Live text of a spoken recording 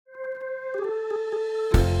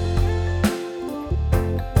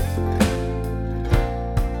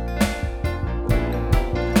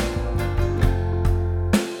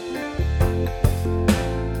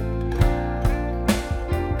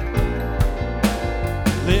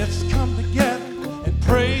Let's come together and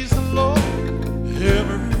praise the Lord.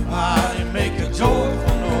 Everybody make a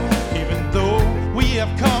joyful noise. Even though we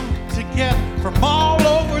have come together from all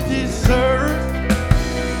over this earth,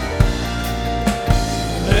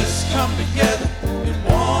 let's come together in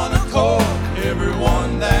one accord.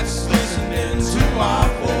 Everyone that's listening to our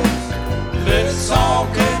voice, let's all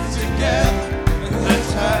get together and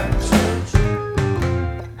let's have church.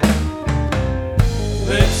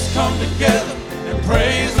 Let's come together and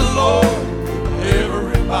praise the Lord.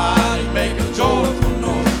 Everybody make a joyful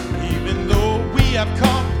noise. Even though we have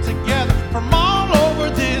come together from all over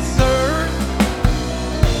this earth,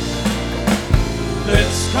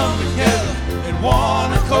 let's come together in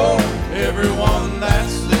one accord. Everyone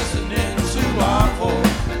that's listening to our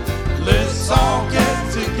voice, let's all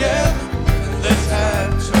get together and let's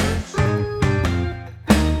have church.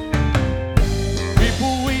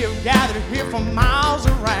 People, we have gathered here from miles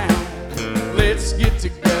around. Let's get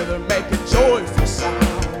together, make a joyful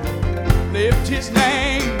sound. Lift his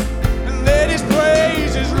name and let his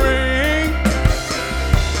praises ring.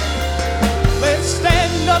 Let's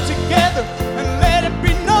stand up together and let it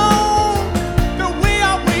be known that we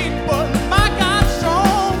are weak, but my God's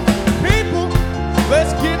strong. People,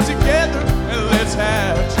 let's get together and let's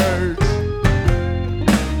have church.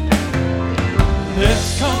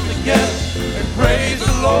 Let's come together and praise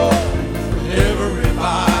the Lord.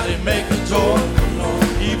 Everybody make a joyful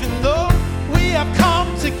noise. Even though we have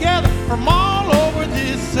come together from all over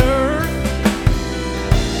this earth,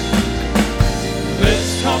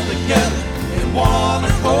 let's come together in one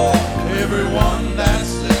accord. Everyone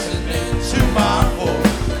that's listening to my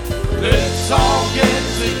voice, let's all get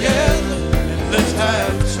together and let's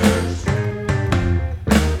have church.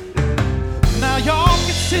 Now y'all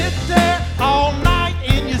can sit there all night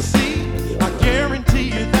in your seat. I guarantee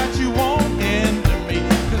you that you won't hinder me.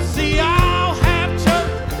 'Cause see, I'll have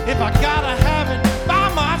church if I gotta have it by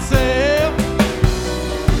myself.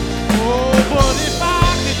 Oh, but if I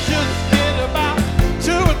could just get about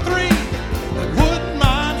 2 or 3 that wouldn't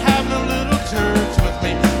mind having a little church with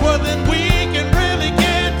me, well then we can really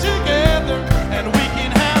get together and we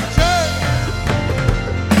can have church.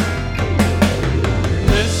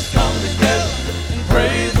 Let's come together and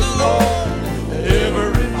praise the Lord.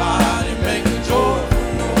 Everybody make a joyful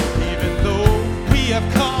noise. Even though we have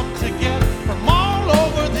come together from all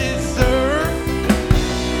over this earth,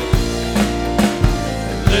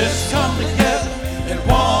 let's come together in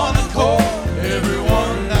one accord.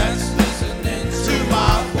 Everyone that's listening to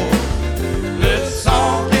my voice, let's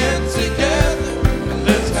all get together and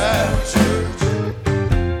let's have church.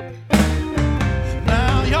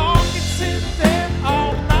 Now y'all can sit there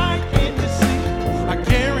all night in your seat. I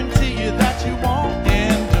guarantee you that you won't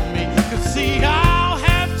hinder me. 'Cause see, I'll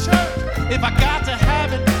have church if I got to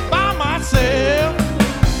have it by myself.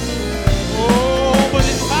 Oh, but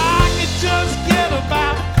if I could just get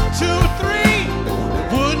about 2 or 3 that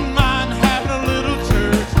wouldn't mind having a little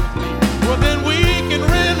church with me, well then we can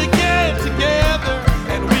really get together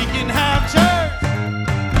and we can have church.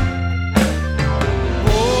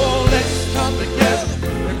 Oh, let's come together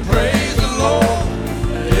and praise the Lord.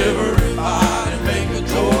 Everybody make a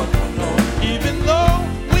joyful noise. Even though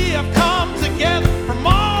we have come together from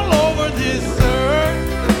all over this earth,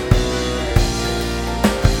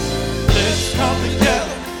 let's come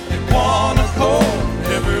together in one accord.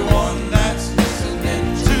 Everyone that's listening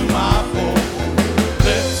to my voice,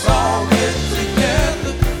 let's all get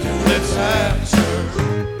together and let's have church.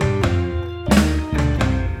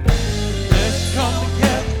 Let's come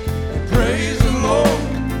together and praise the Lord.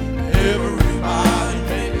 Everybody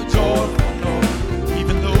make a joyful noise.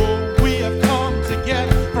 Even though we have come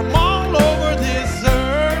together from all over this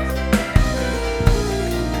earth,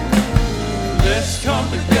 let's come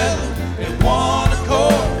together in one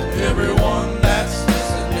accord. Everyone that's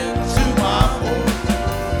listening to my voice,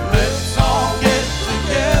 let's all get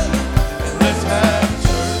together and let's have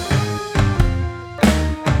church.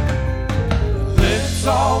 Let's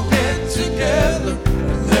all get together